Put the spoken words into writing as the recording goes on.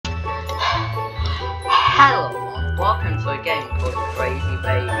Hello everyone, welcome to a game called Crazy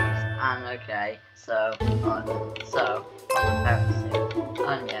Babies. And okay, so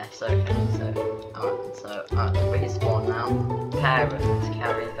respawn now. Parents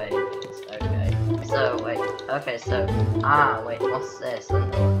carry babies. Okay. So wait, okay, so wait, what's this?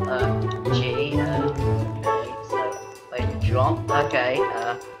 G, okay, so wait, drop, okay,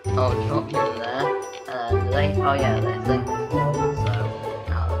 I'll drop in there. Oh yeah, there's thing before, so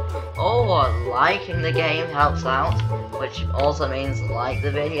liking the game helps out, which also means like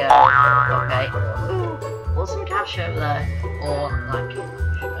the video. Okay. Ooh, put some cash over there. Or that cash.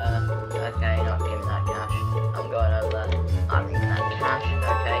 Okay, not giving that cash. I'm going over there. I'm getting that cash.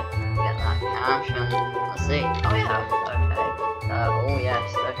 Okay. Get that cash and let's see. Oh yeah. Okay. Oh yes.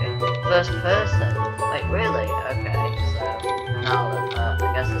 Okay. First person. Like really? Okay. So now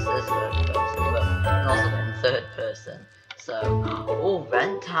I guess this is first person, but it can also be third person. So,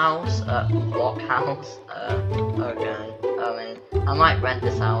 rent house, block house, okay, I mean, I might rent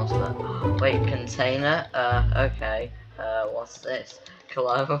this house, but, wait, container, okay, what's this?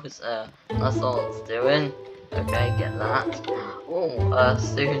 Clothes, that's all it's doing, okay, get that.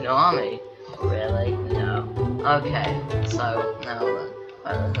 Tsunami, really? No. Okay, so, now then,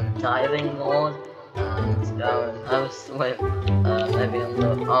 there's a diving board. Let's go and have a swim. Maybe on the.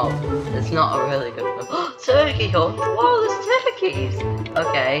 It's not a really good one. Turkey hunt! Whoa, there's turkeys!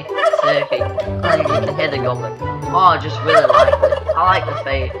 Okay, turkey. You can hear the goblin. Oh, I just really like it. I like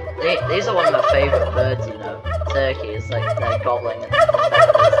the these are one of my favourite birds, you know. Turkeys, like they're gobbling and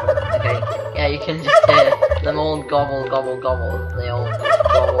okay, yeah, you can just hear them all gobble, gobble, gobble. They all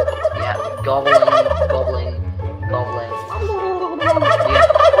gobble. Yeah, gobbling.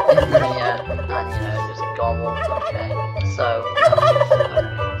 Yeah, and just gobble. Okay, so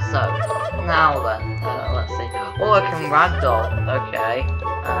now then, let's see. I can ragdoll. Okay,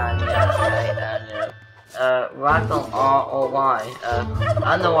 and ragdoll R or Y. I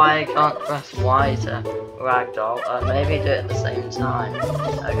don't know why I can't press Y to ragdoll. Maybe do it at the same time.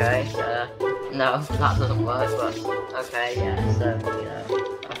 Okay. No, that doesn't work. But okay, yeah. So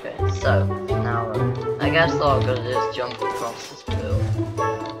okay. So now I guess all I'm gonna do is jump across this pool.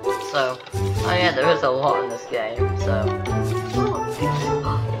 So, oh yeah, there is a lot in this game, so,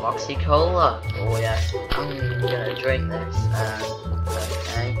 Roxy Cola, oh yeah, I'm gonna drink this,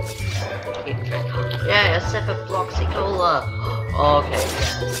 okay, keep drinking, yeah, a sip of Roxy Cola, okay,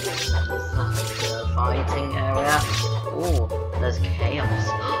 yes, the fighting area, ooh, there's chaos,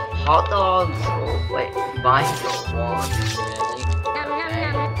 hot dogs, oh, wait, buy one, really,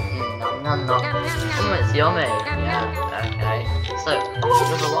 okay, nom, it's yummy, yeah, okay. So,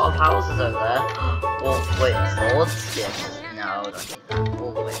 there's a lot of houses over there. Wait, sword skins? No, don't need that.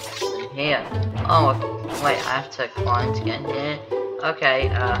 Wait, what's in here? Wait, I have to climb to get in here. Okay,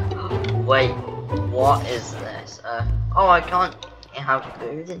 wait, what is this? I can't have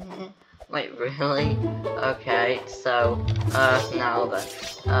food in here? Wait, really? Okay, so, now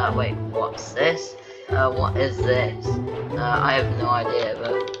then. Wait, what's this? What is this? I have no idea,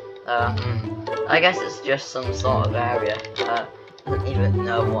 but, I guess it's just some sort of area. I don't even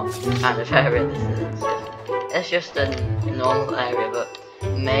know what kind of area this is. It's just a normal area, but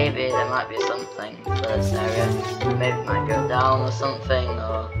maybe there might be something for this area. Maybe it might go down or something,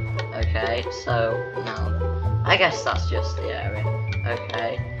 or... Okay, so, now I guess that's just the area.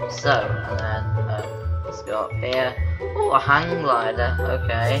 Okay, so, and then, let's go up here. A hang glider,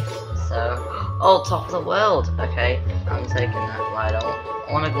 okay. So, top of the world, okay. I'm taking that glider. I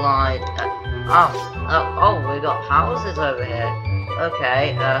want to glide. We got houses over here.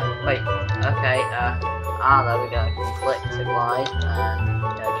 Okay, wait, okay, there we go. Click to glide,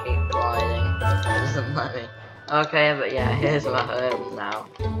 and keep gliding. It doesn't let me. Okay, but yeah, here's my home now.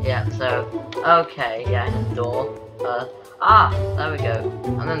 Yeah, so, okay, yeah, door. There we go.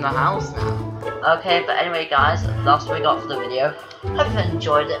 I'm in the house now. Okay, but anyway, guys, that's what we got for the video. Hope you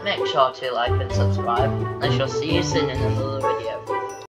enjoyed it. Make sure to like and subscribe. I shall see you soon in another video.